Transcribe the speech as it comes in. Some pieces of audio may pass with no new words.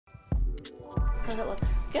does it look?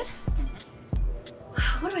 Good?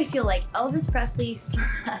 What do I feel like? Elvis Presley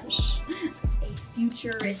slash a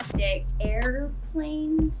futuristic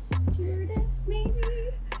airplane stewardess,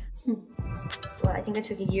 maybe? Well, I think I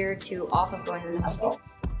took a year or two off of going to the festival.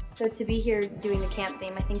 So to be here doing the camp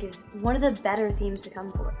theme, I think is one of the better themes to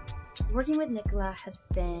come for. Working with Nicolas has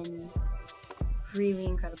been really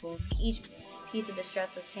incredible. Each piece of this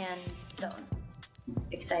dress was hand-sewn.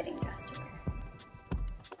 Exciting dress to wear.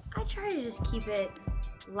 I try to just keep it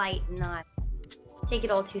light and not take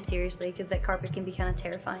it all too seriously because that carpet can be kind of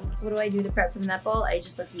terrifying. What do I do to prep for the Met Ball? I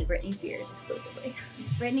just listen to Britney Spears exclusively.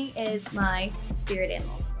 Britney is my spirit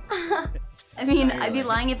animal. I mean, I'd be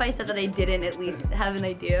lying if I said that I didn't at least have an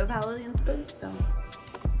idea of how elegant it goes, so.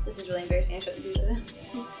 This is really embarrassing, I shouldn't do this.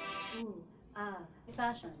 Ooh,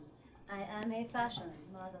 fashion. I am a fashion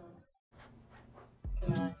model.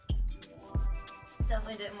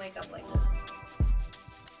 Definitely didn't wake up like this.